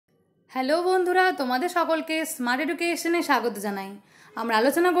Hello বন্ধুরা, তোমাদের সকলকে স্মার্ট এডুকেশনে স্বাগত জানাই। আমরা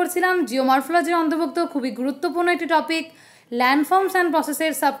আলোচনা করছিলাম জিওমরফোলজির অন্তর্ভুক্ত খুবই গুরুত্বপূর্ণ একটি টপিক ল্যান্ডফর্মস অ্যান্ড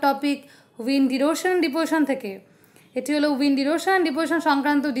প্রসেসের sub topic wind erosion deposition থেকে। এটি হলো উইন্ড ইরোশন ডিপোজিশন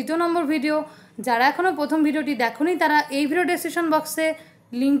সংক্রান্ত 2 নম্বর ভিডিও। যারা এখনও প্রথম ভিডিওটি দেখোনি তারা এই ভিডিও ডেসক্রিপশন বক্সে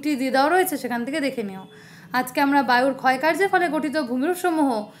লিঙ্কটি দিয়ে দেওয়া রয়েছে, সেখান থেকে দেখে নিও। আজকে আমরা বায়ুর ক্ষয়কার্যের ফলে গঠিত ভূমিরূপসমূহ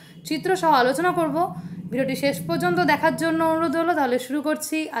চিত্রসহ আলোচনা করব। ভিডিওটি শেষ পর্যন্ত দেখার জন্য অনুরোধ হলো। তাহলে শুরু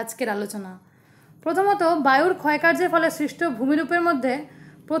করছি আজকের আলোচনা। প্রথমত, বায়ুর ক্ষয়কার্যের ফলে সৃষ্ট ভূমিরূপের মধ্যে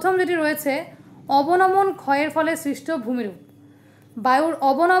প্রথম যেটি রয়েছে অবনমন ক্ষয়ের ফলে সৃষ্ট ভূমিরূপ। বায়ুর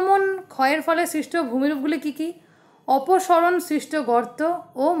অবনমন ক্ষয়ের ফলে সৃষ্ট ভূমিরূপগুলি কী কী? অপসরণ সৃষ্ট গর্ত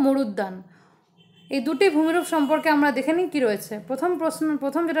ও মরুদ্যান। এই দুটি ভূমিরূপ সম্পর্কে আমরা দেখে নিই কী রয়েছে।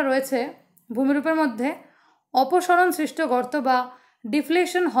 প্রথম যেটা রয়েছে ভূমিরূপের মধ্যে অপসরণ সৃষ্ট গর্ত বা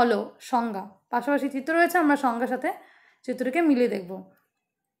ডিফ্লেশন হলো সংজ্ঞা। পাশাপাশি চিত্র রয়েছে, আমরা সংজ্ঞার সাথে চিত্রটিকে মিলিয়ে দেখব।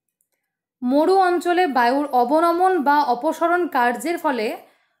 মরু অঞ্চলে বায়ুর অবনমন বা অপসরণ কার্যের ফলে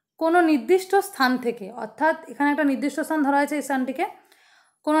কোনো নির্দিষ্ট স্থান থেকে, অর্থাৎ এখানে একটা নির্দিষ্ট স্থান ধরা হয়েছে, এই স্থানটিকে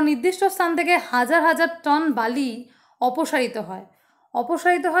কোনো নির্দিষ্ট স্থান থেকে হাজার হাজার টন বালি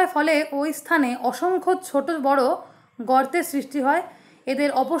অপসারিত হয় ফলে ওই স্থানে অসংখ্য ছোট বড় গর্তের সৃষ্টি হয়। এদের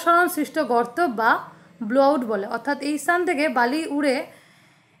অপসরণ সৃষ্ট গর্ত বা ব্লো আউট বলে। অর্থাৎ এই স্থান থেকে বালি উড়ে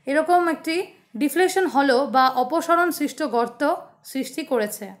এরকম একটি ডিফ্লেশন হলো বা অপসরণ সৃষ্ট গর্ত সৃষ্টি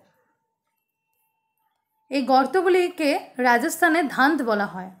করেছে। এই গর্তগুলিকে রাজস্থানে ধান্ত বলা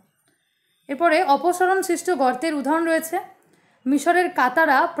হয়। এরপরে অপসরণ সৃষ্ট গর্তের উদাহরণ রয়েছে মিশরের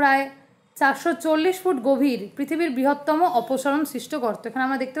কাতারা, প্রায় 440 ফুট গভীর, পৃথিবীর বৃহত্তম অপসরণ সৃষ্ট গর্ত। এখানে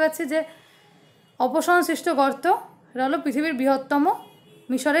আমরা দেখতে পাচ্ছি যে অপসরণ সৃষ্ট গর্ত, এটা হলো পৃথিবীর বৃহত্তম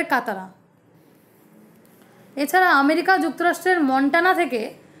মিশরের কাতারা। এছাড়া আমেরিকা যুক্তরাষ্ট্রের মন্টানা থেকে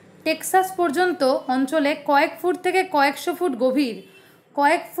টেক্সাস পর্যন্ত অঞ্চলে কয়েক ফুট থেকে কয়েকশো ফুট গভীর,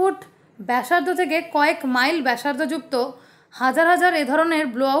 কয়েক ফুট ব্যাসার্ধ থেকে কয়েক মাইল ব্যাসার্ধযুক্ত হাজার হাজার এ ধরনের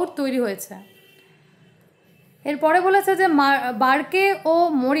ব্লো আউট তৈরি হয়েছে। এরপরে বলেছে যে বার্কে ও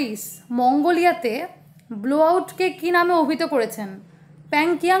মরিস মঙ্গোলিয়াতে ব্লো আউটকে কী নামে অভিহিত করেছেন?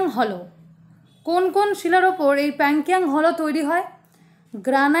 প্যাংকিয়াং হলো। কোন কোন শিলার ওপর এই প্যাংকিয়াং হলো তৈরি হয়?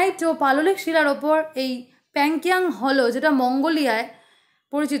 গ্রানাইট ও পাললিক শিলার ওপর এই প্যাংকিয়াং হলো, যেটা মঙ্গোলিয়ায়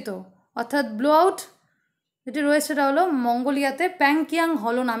পরিচিত, অর্থাৎ ব্লো আউট যেটি রয়েছে সেটা হলো মঙ্গোলিয়াতে প্যাংকিয়াং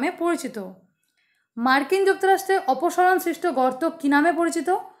হলো নামে পরিচিত। মার্কিন যুক্তরাষ্ট্রে অপসরণ সৃষ্ট গর্ত কী নামে পরিচিত?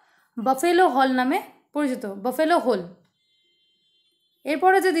 বাফেলো হল নামে পরিচিত, বাফেলো হোল।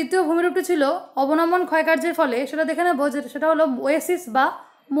 এরপরে যে দ্বিতীয় ভূমিরূপটি ছিল অবনমন ক্ষয়কার্যের ফলে, সেটা দেখে নেব, সেটা হলো ওয়েসিস বা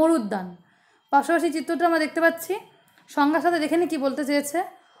মরুদ্যান। পাশাপাশি চিত্রটা আমরা দেখতে পাচ্ছি, সংজ্ঞার সাথে দেখে নিই কী বলতে চেয়েছে।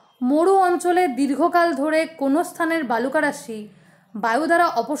 মরু অঞ্চলে দীর্ঘকাল ধরে কোনো স্থানের বালুকারাশি বায়ু দ্বারা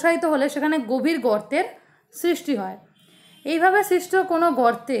অপসারিত হলে সেখানে গভীর গর্তের সৃষ্টি হয়। এইভাবে সৃষ্ট কোনো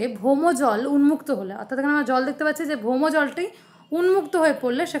গর্তে ভৌমজল উন্মুক্ত হলে, অর্থাৎ এখানে আমরা জল দেখতে পাচ্ছি যে ভৌমজলটি উন্মুক্ত হয়ে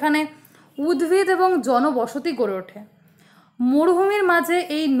পড়লে সেখানে উদ্ভিদ এবং জনবসতি গড়ে ওঠে। মরুভূমির মাঝে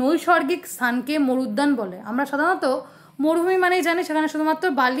এই নৈসর্গিক স্থানকে মরুদ্যান বলে। আমরা সাধারণত মরুভূমি মানেই জানি সেখানে শুধুমাত্র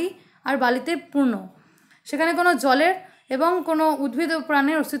বালি আর বালিতে পূর্ণ, সেখানে কোনো জলের এবং কোনো উদ্ভিদ ও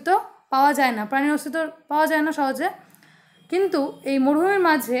প্রাণীর অস্তিত্ব পাওয়া যায় না, প্রাণীর অস্তিত্ব পাওয়া যায় না সহজে। কিন্তু এই মরুভূমির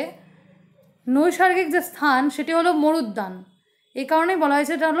মাঝে নৈসর্গিক যে স্থান সেটি হলো মরুদ্যান। এই কারণেই বলা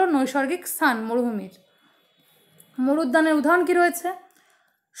হয়েছে এটা হলো নৈসর্গিক স্থান মরুভূমির। মরুদ্যানের উদাহরণ কী রয়েছে?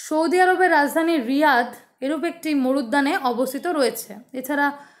 সৌদি আরবের রাজধানী রিয়াদ এরূপ একটি মরুদ্যানে অবস্থিত রয়েছে। এছাড়া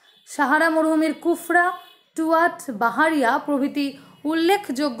সাহারা মরুভূমির কুফরা, টুয়াট, বাহারিয়া প্রভৃতি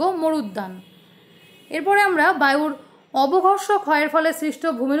উল্লেখযোগ্য মরুদ্যান। এরপরে আমরা বায়ুর অবঘর্ষ ক্ষয়ের ফলে সৃষ্ট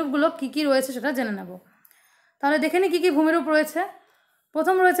ভূমিরূপগুলো কী কী রয়েছে সেটা জেনে নেব। তাহলে দেখে নিই কী কী ভূমিরূপ রয়েছে।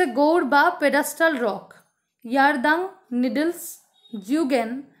 প্রথম রয়েছে গৌর বা পেডাস্টাল rock, yardang, needles, zeugen,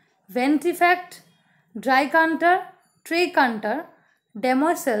 ভেন্টিফ্যাক্ট, ড্রাইকান্টার, ট্রেকান্টার,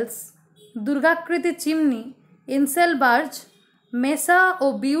 ডেমোসেলস, দুর্গাকৃতি chimney, inselberg, মেসা ও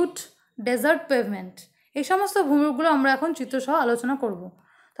বিউট, ডেজার্ট পেভমেন্ট। এই সমস্ত ভূমিরূপগুলো আমরা এখন চিত্রসহ আলোচনা করব।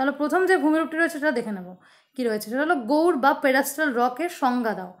 তাহলে প্রথম যে ভূমিরূপটি রয়েছে সেটা দেখে নেব কী রয়েছে। সেটা হলো গৌর বা পেডাস্টাল রকের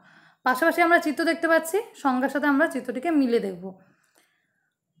সংজ্ঞা দাও। পাশাপাশি আমরা চিত্র দেখতে পাচ্ছি, সংজ্ঞার সাথে আমরা চিত্রটিকে মিলে দেখব।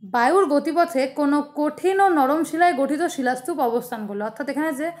 বায়ুর গতিপথে কোনো কঠিন ও নরম শিলায় গঠিত শিলাস্তূপ অবস্থান করলো, অর্থাৎ এখানে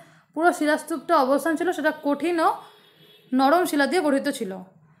যে পুরো শিলাস্তূপটা অবস্থান ছিল সেটা কঠিন ও নরম শিলা দিয়ে গঠিত ছিল।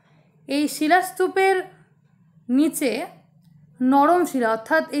 এই শিলাস্তূপের নিচে নরম শিলা,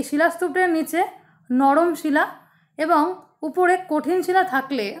 অর্থাৎ এই শিলাস্তূপের নিচে নরম শিলা এবং উপরে কঠিন শিলা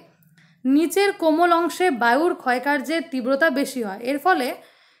থাকলে নিচের কোমল অংশে বায়ুর ক্ষয়কার্যের তীব্রতা বেশি হয়। এর ফলে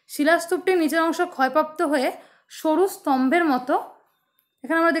শিলাস্তূপটির নিচের অংশ ক্ষয়প্রাপ্ত হয়ে সরু স্তম্ভের মতো,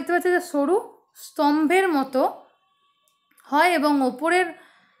 এখানে আমরা দেখতে পাচ্ছি যে সরু স্তম্ভের মতো হয় এবং ওপরের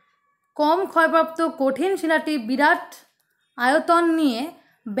কম ক্ষয়প্রাপ্ত কঠিন শিলাটি বিরাট আয়তন নিয়ে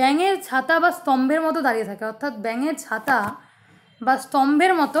ব্যাঙের ছাতা বা স্তম্ভের মতো দাঁড়িয়ে থাকে, অর্থাৎ ব্যাঙের ছাতা বা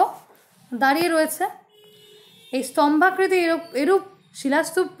স্তম্ভের মতো দাঁড়িয়ে রয়েছে। এই স্তম্ভাকৃতি এরূপ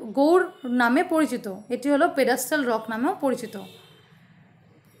শিলাস্তূপ গৌড় নামে পরিচিত। এটি হলো পেডাস্টাল রক নামেও পরিচিত।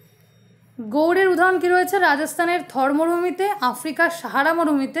 গৌড়ের উদাহরণ কী রয়েছে? রাজস্থানের থর মরুভূমিতে, আফ্রিকার সাহারা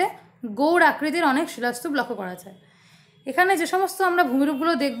মরুভূমিতে গৌড় আকৃতির অনেক শিলাস্তূপ লক্ষ্য করা যায়। এখানে যে সমস্ত আমরা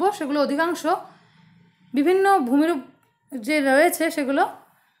ভূমিরূপগুলো দেখব সেগুলো অধিকাংশ বিভিন্ন ভূমিরূপ যে রয়েছে সেগুলো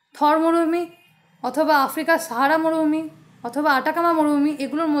থর মরুভূমি অথবা আফ্রিকার সাহারা মরুভূমি অথবা আটাকামা মরুভূমি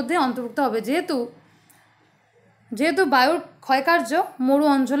এগুলোর মধ্যে অন্তর্ভুক্ত হবে, যেহেতু বায়ুর ক্ষয়কার্য মরু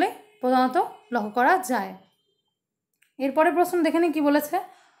অঞ্চলে প্রধানত লক্ষ্য করা যায়। এরপরে প্রশ্ন দেখে নিই কী বলেছে।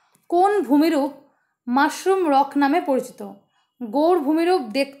 কোন ভূমিরূপ মাশরুম রক নামে পরিচিত? গৌড় ভূমিরূপ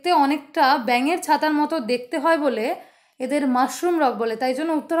দেখতে অনেকটা ব্যাঙের ছাতার মতো দেখতে হয় বলে এদের মাশরুম রক বলে, তাই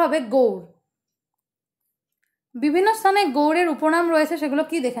জন্য উত্তর হবে গৌড়। বিভিন্ন স্থানে গৌড়ের উপনাম রয়েছে, সেগুলো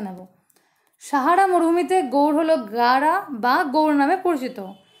কি দেখে নেব। সাহারা মরুভূমিতে গৌড় হলো গারা বা গৌড় নামে পরিচিত।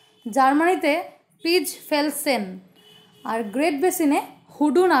 জার্মানিতে পিজ ফেলসেন, আর গ্রেট বেসিনে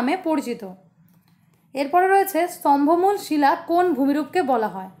হুডু নামে পরিচিত। এরপরে রয়েছে স্তম্ভমূল শিলা কোন ভূমিরূপকে বলা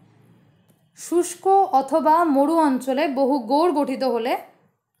হয়? শুষ্ক অথবা মরু অঞ্চলে বহু গৌড় গঠিত হলে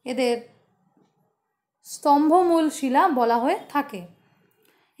এদের স্তম্ভমূল শিলা বলা হয়ে থাকে।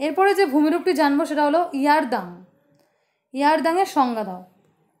 এরপরে যে ভূমিরূপটি জানবো সেটা হলো ইয়ারদাং। ইয়ারদাংয়ের সংজ্ঞা দাও।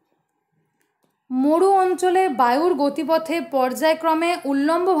 মরু অঞ্চলে বায়ুর গতিপথে পর্যায়ক্রমে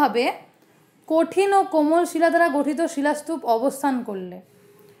উল্লম্বভাবে কঠিন ও কোমল শিলা দ্বারা গঠিত শিলাস্তূপ অবস্থান করলে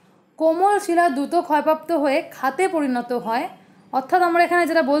কোমল শিলা দ্রুত ক্ষয়প্রাপ্ত হয়ে খাতে পরিণত হয়। অর্থাৎ আমরা এখানে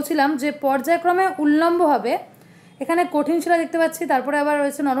যেটা বলছিলাম যে পর্যায়ক্রমে উল্লম্বভাবে এখানে কঠিন শিলা দেখতে পাচ্ছি, তারপরে আবার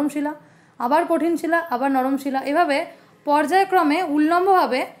রয়েছে নরম শিলা, আবার কঠিন শিলা, আবার নরম শিলা, এভাবে পর্যায়ক্রমে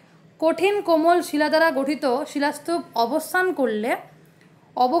উল্লম্বভাবে কঠিন কোমল শিলা দ্বারা গঠিত শিলাস্তূপ অবস্থান করলে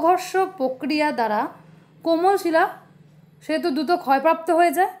অবঘর্ষ প্রক্রিয়া দ্বারা কোমল শিলা সেহেতু দ্রুত ক্ষয়প্রাপ্ত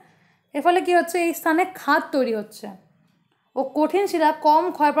হয়ে যায়। এর ফলে কী হচ্ছে? এই স্থানে খাত তৈরি হচ্ছে ও কঠিন শিলা কম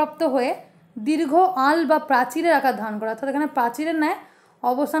ক্ষয়প্রাপ্ত হয়ে দীর্ঘ আল বা প্রাচীরের আকার ধারণ করে, অর্থাৎ এখানে প্রাচীরের ন্যায়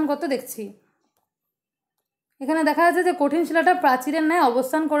অবস্থান করতে দেখছি। এখানে দেখা যাচ্ছে যে কঠিন শিলাটা প্রাচীরের ন্যায়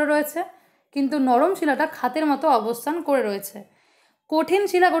অবস্থান করে রয়েছে, কিন্তু নরম শিলাটা খাতের মতো অবস্থান করে রয়েছে। কঠিন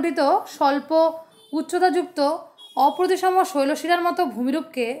শিলা গঠিত স্বল্প উচ্চতাযুক্ত অপ্রতিসম শৈলশিলার মতো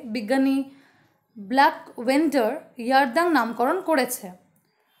ভূমিরূপকে বিজ্ঞানী ব্ল্যাক ওয়েন্টার ইয়ারদাং নামকরণ করেছে।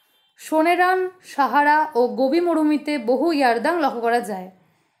 সোনেরান, সাহারা ও গোবি মরুভূমিতে বহু ইয়ারদাং লক্ষ্য করা যায়।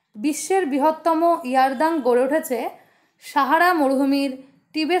 বিশ্বের বৃহত্তম ইয়ারদাং গড়ে উঠেছে সাহারা মরুভূমির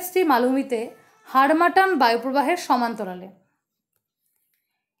টিবেস্টি মালভূমিতে হারমাটান বায়ুপ্রবাহের সমান্তরালে।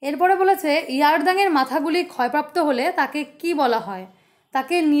 এরপরে বলেছে ইয়ারদাংয়ের মাথাগুলি ক্ষয়প্রাপ্ত হলে তাকে কি বলা হয়?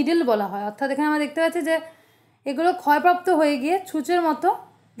 তাকে নিডল বলা হয়। অর্থাৎ এখানে আমরা দেখতে পাচ্ছি যে এগুলো ক্ষয়প্রাপ্ত হয়ে গিয়ে ছুঁচের মতো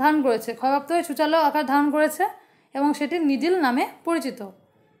ধারণ করেছে, ক্ষয়প্রাপ্ত হয়ে ছুঁচালো আকার ধারণ করেছে এবং সেটি নিডল নামে পরিচিত।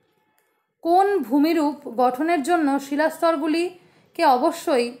 কোন ভূমিরূপ গঠনের জন্য শিলাস্তরগুলিকে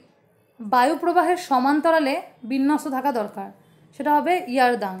অবশ্যই বায়ুপ্রবাহের সমান্তরালে বিন্যস্ত থাকা দরকার? সেটা হবে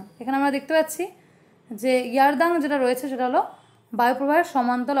ইয়ারদাং। এখানে আমরা দেখতে পাচ্ছি যে ইয়ারদাং যেটা রয়েছে সেটা হলো বায়ুপ্রবাহের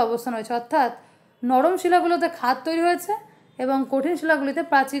সমান্তরাল অবস্থান রয়েছে, অর্থাৎ নরম শিলাগুলোতে খাত তৈরি হয়েছে এবং কঠিন শিলাগুলিতে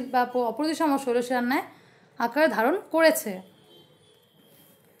প্রাচীর বা অপ্রতিসম শৈলশিলার ন্যায় আকার ধারণ করেছে।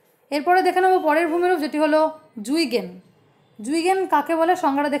 এরপরে দেখে নেব পরের ভূমিরূপ, যেটি হলো জুইগেন। জুইগেন কাকে বলে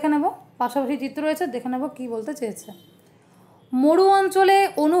সংজ্ঞাটা দেখে নেব, পাশাপাশি চিত্র রয়েছে, দেখে নেব কী বলতে চেয়েছে। মরু অঞ্চলে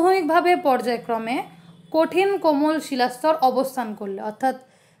অনুভূমিকভাবে পর্যায়ক্রমে কঠিন কোমল শিলাস্তর অবস্থান করলে, অর্থাৎ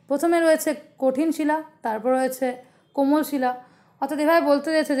প্রথমে রয়েছে কঠিন শিলা, তারপর রয়েছে কোমল শিলা, অর্থাৎ এভাবে বলতে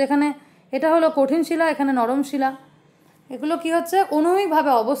চেয়েছে যেখানে এটা হলো কঠিন শিলা, এখানে নরম শিলা, এগুলো কি হচ্ছে?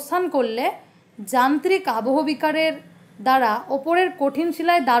 অনুভূমিকভাবে অবস্থান করলে যান্ত্রিক আবহবিকারের দ্বারা ওপরের কঠিন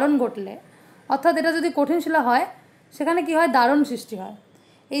শিলায় দারণ ঘটলে, অর্থাৎ এটা যদি কঠিন শিলা হয় সেখানে কি হয়? দারণ সৃষ্টি হয়।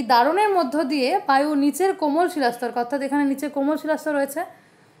 এই দারণের মধ্য দিয়ে বায়ু নিচের কোমল শিলাস্তর, অর্থাৎ এখানে নিচে কোমল শিলাস্তর রয়েছে,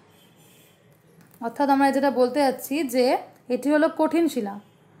 অর্থাৎ আমরা যেটা বলতে যাচ্ছি যে এটি হলো কঠিন শিলা,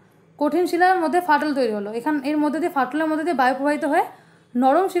 কঠিন শিলার মধ্যে ফাটল তৈরি হলো, এর মধ্যে দিয়ে ফাটলের মধ্যে দিয়ে বায়ু প্রবাহিত হয়ে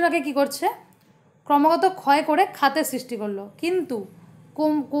নরম শিলাকে কি করছে? ক্রমাগত ক্ষয় করে খাতের সৃষ্টি করলো। কিন্তু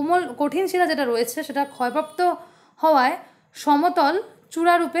কঠিন শিলা যেটা রয়েছে সেটা ক্ষয়প্রাপ্ত হওয়ায় সমতল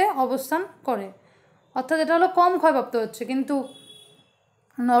চূড়ারূপে অবস্থান করে, অর্থাৎ এটা হলো কম ক্ষয়প্রাপ্ত হচ্ছে, কিন্তু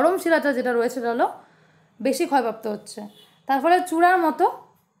নরম শিলাটা যেটা রয়েছে সেটা হলো বেশি ক্ষয়প্রাপ্ত হচ্ছে, তার ফলে চূড়ার মতো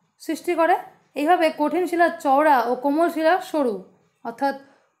সৃষ্টি করে। এইভাবে কঠিন শিলা চওড়া ও কোমল শিলা সরু, অর্থাৎ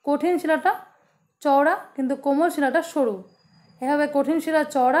কঠিন শিলাটা চওড়া কিন্তু কোমল শিলাটা সরু, এভাবে কঠিন শিলা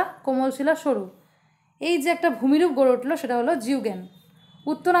চওড়া, কোমল শিলা সরু, এই যে একটা ভূমিরূপ গড়ে উঠলো সেটা হলো জিউগেন।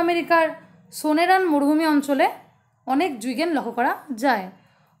 উত্তর আমেরিকার সোনেরান মরুভূমি অঞ্চলে অনেক জুইগেন লক্ষ্য করা যায়।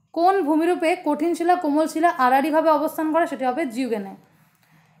 কোন ভূমিরূপে কঠিন শিলা কোমল শিলা আড়াআড়িভাবে অবস্থান করে সেটি হবে জিউগেনে।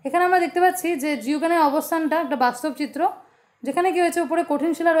 এখানে আমরা দেখতে পাচ্ছি যে জিউগেনের অবস্থানটা একটা বাস্তব চিত্র, যেখানে কি হয়েছে, উপরে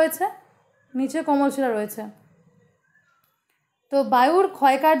কঠিন শিলা রয়েছে, নিচে কোমল শিলা রয়েছে। তো বায়ুর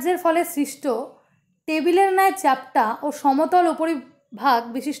ক্ষয়কার্যের ফলে সৃষ্ট টেবিলের ন্যায় চ্যাপ্টা ও সমতল উপরিভাগ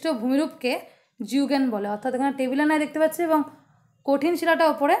বিশিষ্ট ভূমিরূপকে জিউগেন বলে। অর্থাৎ এখানে টেবিলের ন্যায় দেখতে পাচ্ছি এবং কঠিন শিলাটা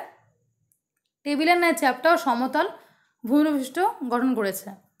উপরে টেবিলের ন্যায় চ্যাপ্টা ও সমতল ভূমিরূপ বিশিষ্ট গঠন করেছে।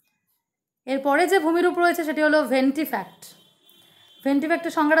 এরপরে যে ভূমিরূপ রয়েছে সেটি হলো ভেন্টিফ্যাক্ট।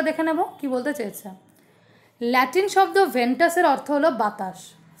 ভেন্টিফ্যাক্টের সংজ্ঞাটা দেখে নেব কি বলতে চেয়েছে। ল্যাটিন শব্দ ভেন্টাসের অর্থ হলো বাতাস,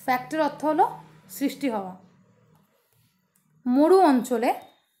 ফ্যাক্টের অর্থ হলো সৃষ্টি হওয়া। মরু অঞ্চলে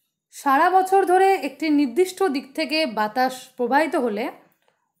সারা বছর ধরে একটি নির্দিষ্ট দিক থেকে বাতাস প্রবাহিত হলে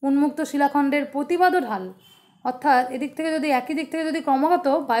উন্মুক্ত শিলাখণ্ডের প্রতিবাদ ঢাল, অর্থাৎ এদিক থেকে যদি একই দিক থেকে যদি ক্রমাগত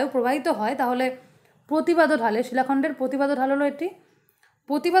বায়ু প্রবাহিত হয় তাহলে প্রতিবাদ ঢালে, শিলাখণ্ডের প্রতিবাদ ঢাল হলো এটি।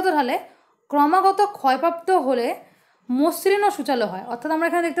 প্রতিবাদ ঢালে ক্রমাগত ক্ষয়প্রাপ্ত হলে মসৃণ ও সূচালো হয়। অর্থাৎ আমরা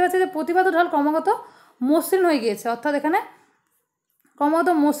এখানে দেখতে পাচ্ছি যে প্রতিবাদ ঢাল ক্রমাগত মসৃণ হয়ে গিয়েছে, অর্থাৎ এখানে ক্রমাগত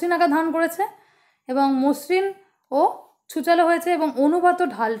মসৃণ আকার ধারণ করেছে এবং মসৃণ ও ছুচালো হয়েছে এবং অনুপাত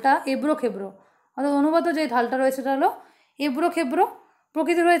ঢালটা এবড়ো খেবড়ো, অর্থাৎ অনুপাত যে ঢালটা রয়েছে সেটা হলো এবড়ো খেবড়ো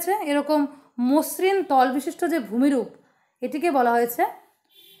প্রকৃতি রয়েছে। এরকম মসৃণ তল বিশিষ্ট যে ভূমিরূপ এটিকে বলা হয়েছে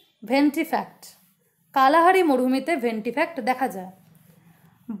ভেন্টিফ্যাক্ট। কালাহারি মরুভূমিতে ভেন্টিফ্যাক্ট দেখা যায়।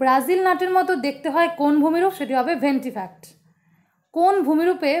 ব্রাজিল নাটের মতো দেখতে হয় কোন ভূমিরূপ, সেটি হবে ভেন্টিফ্যাক্ট। কোন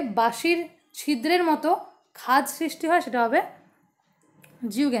ভূমিরূপে বাঁশির ছিদ্রের মতো খাদ সৃষ্টি হয় সেটা হবে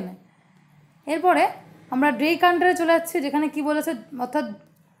জিউগেনে। এরপরে আমরা ড্রেকান্টারে চলে যাচ্ছি, যেখানে কি বলেছে, অর্থাৎ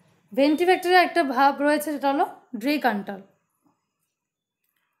ভেন্টিফ্যাক্টরের একটা ভাব রয়েছে সেটা হলো ড্রেকান্টার।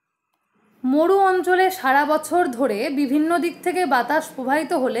 মরু অঞ্চলে সারা বছর ধরে বিভিন্ন দিক থেকে বাতাস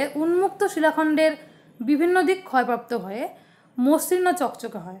প্রবাহিত হলে উন্মুক্ত শিলাখণ্ডের বিভিন্ন দিক ক্ষয়প্রাপ্ত হয়ে মসৃণ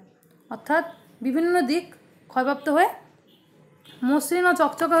চকচকে হয়। অর্থাৎ বিভিন্ন দিক ক্ষয়প্রাপ্ত হয়ে মসৃণ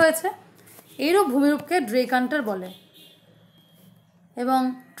চকচকে হয়েছে, এইরূপ ভূমিরূপকে ড্রেকান্টার বলে। এবং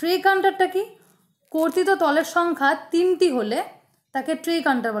ট্রেকান্টারটা কি, কর্তিত তলের সংখ্যা 3টি হলে তাকে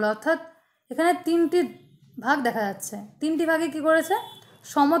ট্রেকান্টার বলে। অর্থাৎ এখানে 3টি ভাগ দেখা যাচ্ছে, 3টি ভাগে কি করেছে,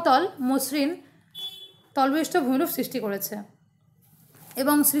 সমতল মসৃণ তলবিষ্ট ভূমিরূপ সৃষ্টি করেছে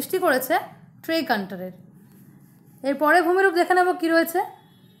এবং সৃষ্টি করেছে ট্রেকান্টারের। এরপরে ভূমিরূপ দেখে নেব কী রয়েছে,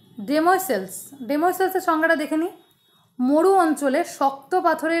 ডেমোসেলস। ডেমোসেলসের সংজ্ঞাটা দেখে নিই। মরু অঞ্চলে শক্ত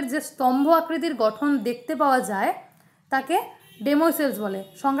পাথরের যে স্তম্ভ আকৃতির গঠন দেখতে পাওয়া যায় তাকে ডেমোসেলস বলে।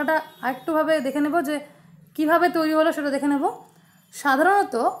 সংজ্ঞাটা আরেকটুভাবে দেখে নেব যে কিভাবে তৈরি হলো সেটা দেখে নেব।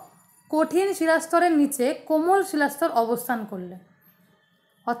 সাধারণত কঠিন শিলাস্তরের নিচে কোমল শিলাস্তর অবস্থান করলে,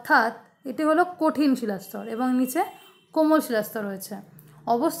 অর্থাৎ এটি হলো কঠিন শিলাস্তর এবং নিচে কোমল শিলাস্তর রয়েছে,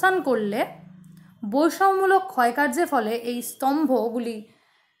 অবস্থান করলে বৈষম্যমূলক ক্ষয়কার্যের ফলে এই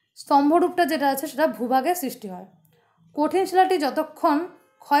স্তম্ভরূপটা যেটা আছে সেটা ভূভাগের সৃষ্টি হয়। কঠিন শিলাটি যতক্ষণ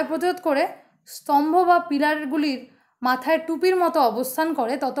ক্ষয় প্রতিরোধ করে স্তম্ভ বা পিলারগুলির মাথায় টুপির মতো অবস্থান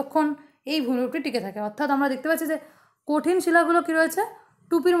করে ততক্ষণ এই ভূমিরূপটি টিকে থাকে। অর্থাৎ আমরা দেখতে পাচ্ছি যে কঠিন শিলাগুলো কী রয়েছে,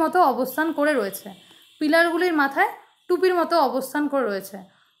 টুপির মতো অবস্থান করে রয়েছে, পিলারগুলির মাথায় টুপির মতো অবস্থান করে রয়েছে,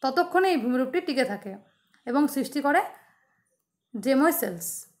 ততক্ষণে এই ভূমিরূপটি টিকে থাকে এবং সৃষ্টি করে ডেমোসেলস।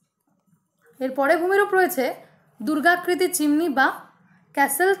 এরপরে ভূমিরূপ রয়েছে দুর্গাকৃতি চিমনি বা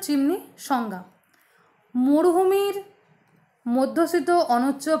ক্যাসেল চিমনি সংজ্ঞা। মরুভূমির মধ্যস্থিত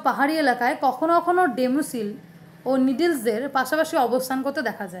অনুচ্চ পাহাড়ি এলাকায় কখনো কখনো ডেমোসিল ও নিডলসদের পাশাপাশি অবস্থান করতে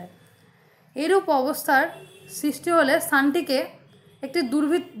দেখা যায়। এরূপ অবস্থার সৃষ্টি হলে স্থানটিকে একটি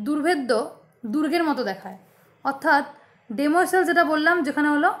দুর্ভেদ্য দুর্গের মতো দেখায়। অর্থাৎ ডেমোসেল যেটা বললাম, যেখানে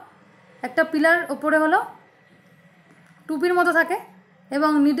হলো একটা পিলার ওপরে হলো টুপির মতো থাকে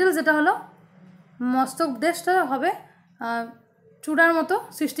এবং নিডল যেটা হলো মস্তক দেশটা হবে চূড়ার মতো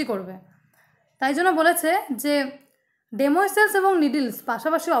সৃষ্টি করবে। তাই জন্য বলেছে যে ডেমোসেলস এবং নিডলস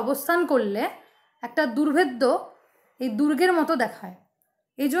পাশাপাশি অবস্থান করলে একটা দুর্ভেদ্য এই দুর্গের মতো দেখায়,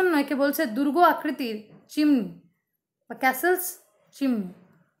 এই জন্য একে বলছে দুর্গ আকৃতির চিমনি বা ক্যাসেলস চিমনি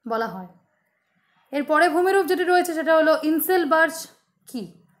বলা হয়। এরপরে ভূমিরূপ যেটি রয়েছে সেটা হলো ইনসেলবার্জ। কি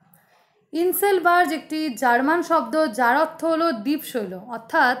ইনসেলবার্জ একটি জার্মান শব্দ যার অর্থ হলো দ্বীপশৈল।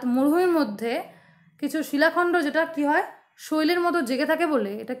 অর্থাৎ মরুভূমির মধ্যে কিছু শিলাখণ্ড যেটা কি হয়, শৈলের মতো জেগে থাকে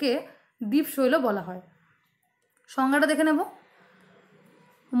বলে এটাকে দ্বীপশৈল বলা হয়। সংজ্ঞাটা দেখে নেব।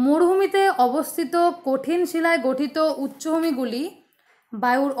 মরুভূমিতে অবস্থিত কঠিন শিলায় গঠিত উচ্চভূমিগুলি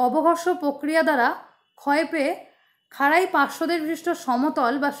বায়ুর অবঘর্ষ প্রক্রিয়া দ্বারা ক্ষয় পেয়ে খাড়াই পার্শ্বদেশ বিশিষ্ট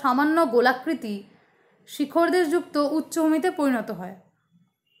সমতল বা সামান্য গোলাকৃতি শিখরদেশযুক্ত উচ্চভূমিতে পরিণত হয়।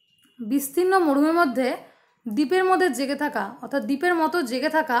 বিস্তীর্ণ মরুভূমির মধ্যে দ্বীপের মধ্যে জেগে থাকা অর্থাৎ দ্বীপের মতো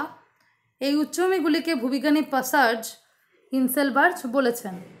জেগে থাকা এই উচ্চভূমিগুলিকে ভূবিজ্ঞানী পাসার্জ ইনসেলবার্জ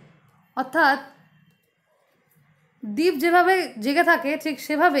বলেছেন। অর্থাৎ দ্বীপ যেভাবে জেগে থাকে ঠিক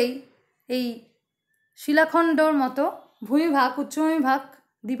সেভাবেই এই শিলাখণ্ডর মতো ভূমিভাগ উচ্চভূমিভাগ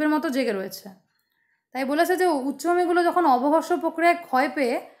দ্বীপের মতো জেগে রয়েছে। তাই বলেছে যে উচ্চভূমিগুলো যখন অবঘর্ষ প্রক্রিয়ায় ক্ষয়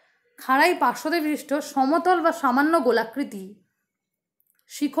পেয়ে খাড়াই পার্শ্বদে বিশিষ্ট সমতল বা সামান্য গোলাকৃতি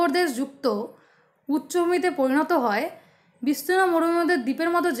শিখরদেশ যুক্ত উচ্চভূমিতে পরিণত হয়, বিস্তীর্ণ মরুভূমির মধ্যে দ্বীপের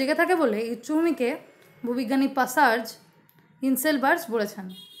মতো জেগে থাকে বলে উচ্চভূমিকে ভূবিজ্ঞানী পাসার্জ ইনসেলবার্জ বলেছেন।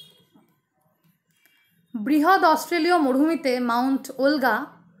 বৃহৎ অস্ট্রেলীয় মরুভূমিতে মাউন্ট ওলগা,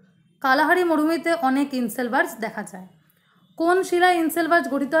 কালাহারি মরুভূমিতে অনেক ইনসেলবার্জ দেখা যায়। কোন শিলায় ইনসেলবার্জ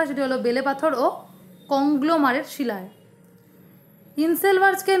গঠিত হয় সেটি হলো বেলে পাথর ও কংগ্লোমারেট শিলায়।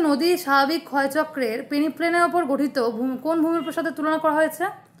 ইনসেলবার্জকে নদী স্বাভাবিক ক্ষয়চক্রের পেনিপ্লেনের ওপর গঠিত কোন ভূমিরূপের সাথে তুলনা করা হয়েছে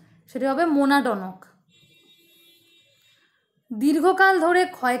সেটি হবে মোনাডনক। দীর্ঘকাল ধরে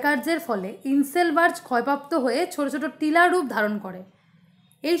ক্ষয়কার্যের ফলে ইনসেলবার্জ ক্ষয়প্রাপ্ত হয়ে ছোট ছোট টিলার রূপ ধারণ করে।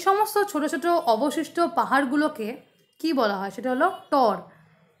 এই সমস্ত ছোট ছোট অবশিষ্ট পাহাড়গুলোকে কি বলা হয় সেটা হলো টর।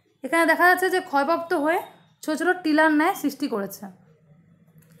 এখানে দেখা যাচ্ছে যে ক্ষয়প্রাপ্ত হয়ে ছোট ছোট টিলার ন্যায় সৃষ্টি করেছে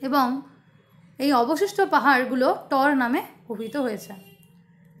এবং এই অবশিষ্ট পাহাড়গুলো টর নামে অভিহিত হয়েছে।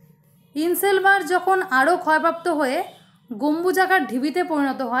 ইনসেলবার্জ যখন আরও ক্ষয়প্রাপ্ত হয়ে গম্বুজাকার ঢিবিতে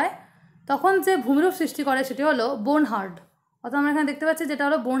পরিণত হয় তখন যে ভূমিরূপ সৃষ্টি করে সেটি হলো বোনহার্ড। অর্থাৎ আমরা এখানে দেখতে পাচ্ছি যেটা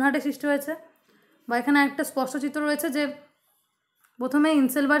হলো বোনহার্ডে সৃষ্টি হয়েছে, বা এখানে একটা স্পষ্ট চিত্র রয়েছে যে প্রথমে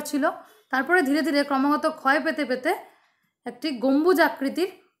ইনসেলবার্জ ছিল, তারপরে ধীরে ধীরে ক্রমাগত ক্ষয় পেতে পেতে একটি গম্বুজ আকৃতির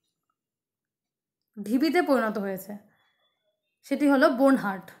ঢিবিতে পরিণত হয়েছে, সেটি হলো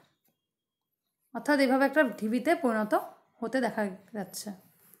বোনহার্ড। অর্থাৎ এইভাবে একটা ঢিবিতে পরিণত হতে দেখা যাচ্ছে।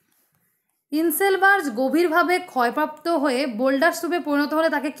 ইনসেলবার্জ গভীরভাবে ক্ষয়প্রাপ্ত হয়ে বোল্ডার স্তূপে পরিণত হলে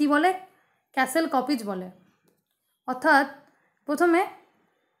তাকে কি বলে? ক্যাসেল কপিজ বলে। অর্থাৎ প্রথমে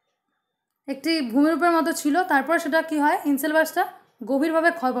একটি ভূমিরূপের মতো ছিল, তারপর সেটা কি হয়, ইনসেলবার্জটা গভীরভাবে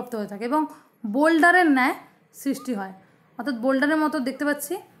ক্ষয়প্রাপ্ত হয়ে থাকে এবং বোল্ডারের ন্যায় সৃষ্টি হয়। অর্থাৎ বোল্ডারের মতো দেখতে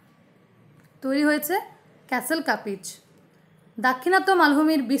পাচ্ছি তৈরি হয়েছে ক্যাসেল কাপিজ। দাক্ষিণাত্য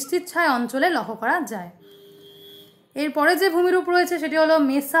মালভূমির বৃষ্টির ছায়া অঞ্চলে লক্ষ্য করা যায়। এরপরে যে ভূমিরূপ রয়েছে সেটি হলো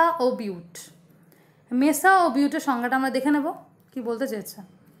মেসা ও বিউট। মেসা ও বিউটের সংজ্ঞাটা আমরা দেখে নেব কি বলতে চেয়েছে।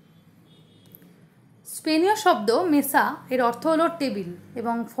 স্পেনীয় শব্দ মেসা এর অর্থ হলো টেবিল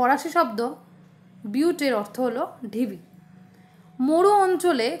এবং ফরাসি শব্দ বিউট এর অর্থ হলো ঢিবি। মরু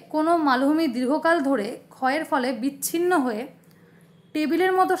অঞ্চলে কোনো মালভূমি দীর্ঘকাল ধরে ক্ষয়ের ফলে বিচ্ছিন্ন হয়ে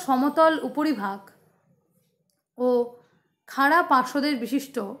টেবিলের মতো সমতল উপরিভাগ ও খাড়া পার্শ্বদের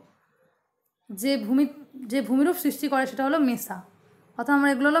বিশিষ্ট যে ভূমিরূপ সৃষ্টি করে সেটা হলো মেসা। অর্থাৎ আমরা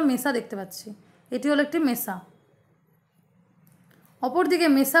এগুলো হলো মেসা দেখতে পাচ্ছি, এটি হলো একটি মেসা। অপরদিকে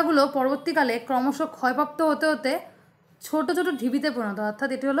মেসাগুলো পরবর্তীকালে ক্রমশ ক্ষয়প্রাপ্ত হতে হতে ছোট ছোট ঢিবিতে পরিণত হয়, অর্থাৎ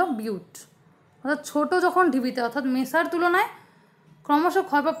এটি হলো বিউট। অর্থাৎ ছোট যখন ঢিবিতে, অর্থাৎ মেসার তুলনায় ক্রমশ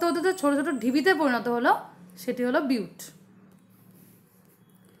ক্ষয়প্রাপ্ত হতে হতে ছোট ছোট ঢিবিতে পরিণত হলো, সেটি হলো বিউট।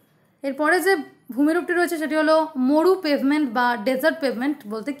 এরপরে যে ভূমিরূপটি রয়েছে সেটি হলো মরু পেভমেন্ট বা ডেজার্ট পেভমেন্ট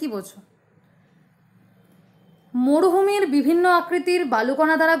বলতে কি বোঝো? মরুভূমির বিভিন্ন আকৃতির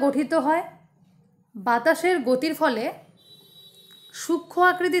বালুকণা দ্বারা গঠিত হয়। বাতাসের গতির ফলে সূক্ষ্ম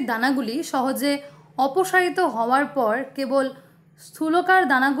আকৃতির দানাগুলি সহজে অপসারিত হওয়ার পর কেবল স্থূলকার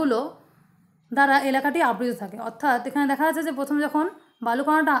দানাগুলো দ্বারা এলাকাটি আবৃত থাকে। অর্থাৎ এখানে দেখা যাচ্ছে যে প্রথম যখন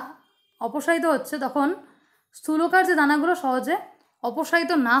বালুকণাটা অপসারিত হচ্ছে তখন স্থূলকার যে দানাগুলো সহজে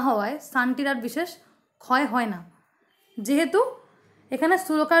অপসারিত না হওয়ায় স্থানটির আর বিশেষ ক্ষয় হয় না। যেহেতু এখানে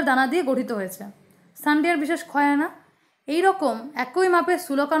স্থূলকার দানা দিয়ে গঠিত হয়েছে, স্থানটি আর বিশেষ ক্ষয় হয় না। এইরকম একই মাপের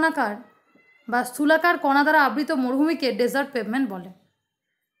স্থূলকণাকার বা স্থূলাকার কণা দ্বারা আবৃত মরুভূমিকে ডেজার্ট পেভমেন্ট বলে।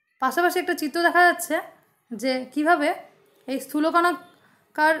 পাশাপাশি একটা চিত্র দেখা যাচ্ছে যে কিভাবে এই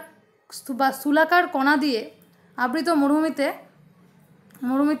স্থূলকণাকার বা স্থূলাকার কণা দিয়ে আবৃত মরুভূমিতে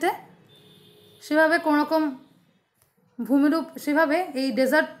সেভাবে কোনোরকম ভূমিরূপ, সেভাবে এই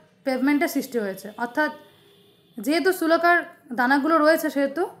ডেজার্ট পেভমেন্টের সৃষ্টি হয়েছে। অর্থাৎ যেহেতু স্থূলকার দানাগুলো রয়েছে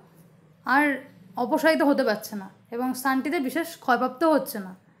সেহেতু আর অপসারিত হতে পারছে না এবং স্থানটিতে বিশেষ ক্ষয়প্রাপ্ত হচ্ছে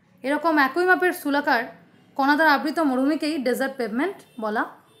না। এরকম একই মাপের স্থূলাকার কণা দ্বারা আবৃত মরুভূমিকেই ডেজার্ট পেভমেন্ট বলা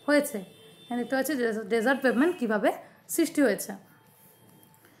হয়েছে। দেখতে পাচ্ছি ডেজার্ট পেভমেন্ট কীভাবে সৃষ্টি হয়েছে।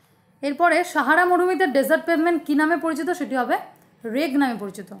 এরপরে সাহারা মরুভূমিতে ডেজার্ট পেভমেন্ট কী নামে পরিচিত? সেটি হবে রেগ নামে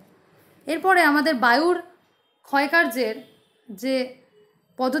পরিচিত। এরপরে আমাদের বায়ুর ক্ষয়কার্যের যে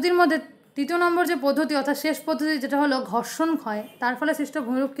পদ্ধতির মধ্যে তৃতীয় নম্বর যে পদ্ধতি অর্থাৎ শেষ পদ্ধতি যেটা হলো ঘর্ষণ ক্ষয়, তার ফলে সৃষ্ট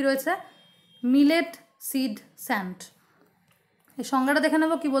ভূমিরূপ কী রয়েছে? Millet seed sand. এই সংজ্ঞাটা দেখে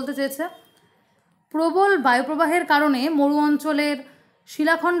নেব কী বলতে চেয়েছে। প্রবল বায়ুপ্রবাহের কারণে মরু অঞ্চলের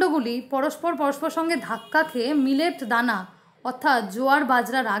শিলাখণ্ডগুলি পরস্পর সঙ্গে ধাক্কা খেয়ে মিলেট দানা অর্থাৎ জোয়ার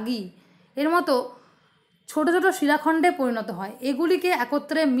বাজরা রাগি এর মতো ছোট ছোট শিলাখণ্ডে পরিণত হয়। এগুলিকে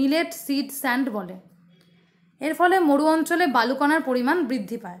একত্রে মিলেট সিড স্যান্ড বলে। এর ফলে মরু অঞ্চলে বালুকণার পরিমাণ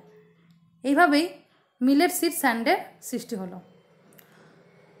বৃদ্ধি পায়। এইভাবেই মিলেট সিড স্যান্ডের সৃষ্টি হলো।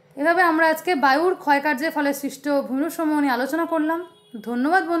 এভাবে আমরা আজকে বায়ুর ক্ষয়কার্যের ফলে সৃষ্ট ভূমিরূপসমূহ নিয়ে আলোচনা করলাম।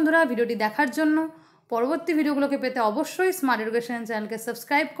 ধন্যবাদ বন্ধুরা ভিডিওটি দেখার জন্য। পরবর্তী ভিডিওগুলোকে পেতে অবশ্যই স্মার্ট এডুকেশন চ্যানেলকে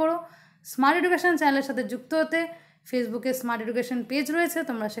সাবস্ক্রাইব করো। স্মার্ট এডুকেশন চ্যানেলের সাথে যুক্ত হতে ফেসবুকে স্মার্ট এডুকেশন পেজ রয়েছে,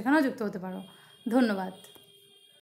 তোমরা সেখানেও যুক্ত হতে পারো। ধন্যবাদ।